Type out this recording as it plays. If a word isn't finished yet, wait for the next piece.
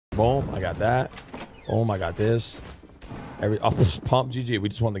Boom. I got that. Boom. I got this. Pump. GG. We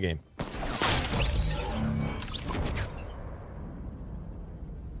just won the game.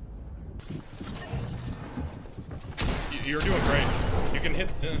 You're doing great. You can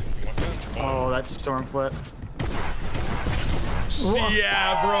hit. Oh, that's storm flip.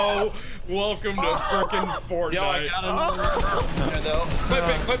 Yeah, bro. Welcome to frickin' Fortnite. Yo, I got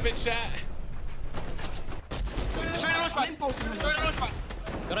him. Clip it, chat.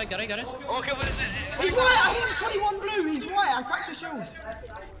 Got it. Okay, what is it? He's white! I hit him 21 blue! He's white! I cracked his shield!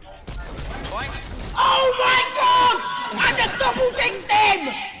 What? Oh my god! I just double dinked him!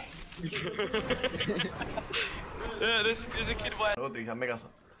 There's a kid white. Rodri, hazme caso.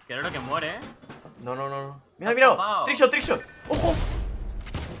 Quiero que muere, eh. No. Mira. Trickshot. ¡Ojo!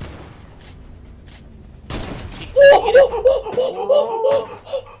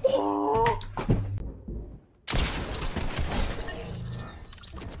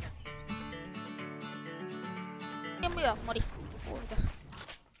 Mira, morí.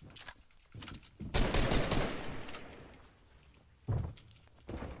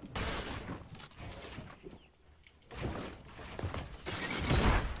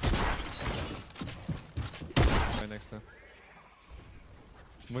 Right next to him.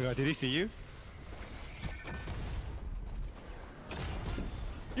 Oh my god, did he see you?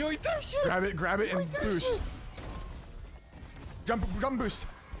 Yo, he threw shit! Grab it and boost. Jump boost.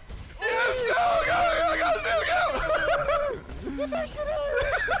 Yes, go! Get that shit out!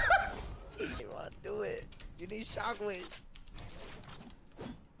 You wanna do it? You need shockwave.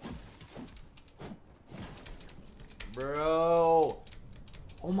 Bro.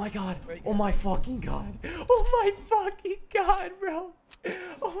 Oh my god. Oh my fucking god. Oh my fucking god, bro.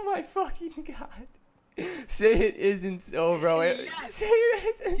 Oh my fucking god. Say it isn't so, bro. Yes. Say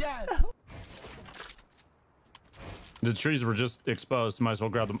it isn't so. The trees were just exposed. Might as well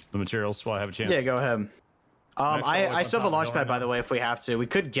grab the materials while I have a chance. Yeah, go ahead. I still have a launch pad, by the way, if we have to. We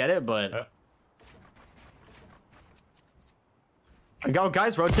could get it, but... Oh,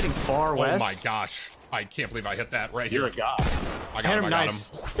 guys rotating far west. Oh my gosh. I can't believe I hit that right here. You're a god. I got him.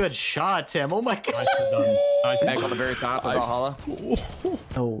 Nice. Good shot, Tim. Oh my god. Nicely done. Nice Back on the very top of Valhalla.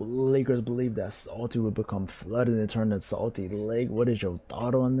 Oh, Lakers believe that Salty would become flooded and turn to Salty Lake. What is your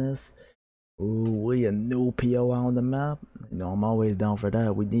thought on this? Ooh, we a new PO out on the map. You know, I'm always down for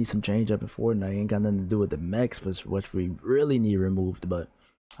that. We need some change up in Fortnite. Ain't got nothing to do with the mechs, which we really need removed, but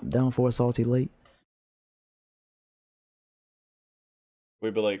I'm down for a Salty Lake.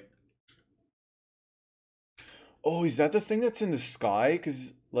 Wait, but like... Oh, is that the thing that's in the sky?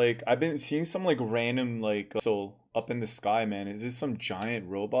 Because, like, I've been seeing some, like, random, like, so up in the sky, man. Is this some giant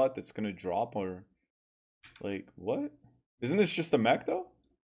robot that's gonna drop, or... Like, what? Isn't this just a mech, though?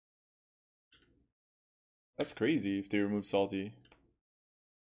 That's crazy if they remove Salty.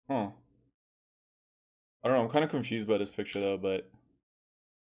 Huh. I don't know, I'm kind of confused by this picture, though, but...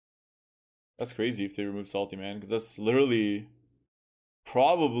 That's crazy if they remove Salty, man. Because that's literally...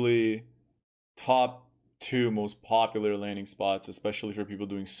 probably top 2 most popular landing spots, especially for people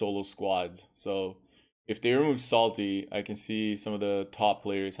doing solo squads. So if they remove Salty, I can see some of the top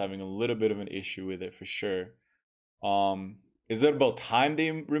players having a little bit of an issue with it for sure. Is it about time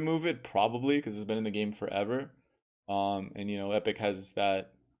they remove it? Probably, because it's been in the game forever. And you know, Epic has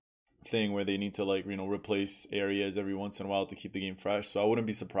that thing where they need to, like, you know, replace areas every once in a while to keep the game fresh. So I wouldn't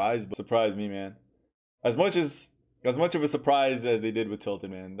be surprised, but surprise me, man. As much of a surprise as they did with Tilted,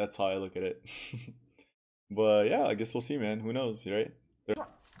 man. That's how I look at it. But yeah, I guess we'll see, man. Who knows, right?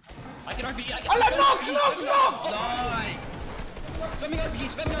 I can RPG. I like knocks! Nice! Spamming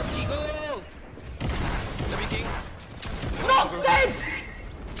RPG, go! W King. Knocks dead!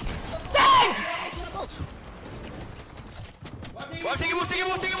 Dead! Well, take him out!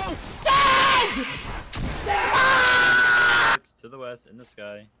 Dead! To the west, in the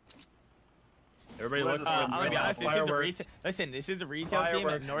sky. Everybody look. I'm gonna be honest, this is the retail team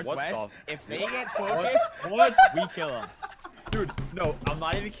at Northwest. If they get focused, we kill them. Dude, no, I'm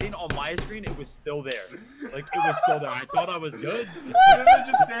not even kidding. On my screen, it was still there. Like, it was still there. I thought I was good.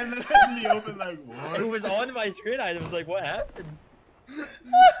 Just stand there in the open like, what? It was on my screen. I was like, what happened?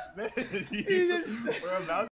 Man, we're about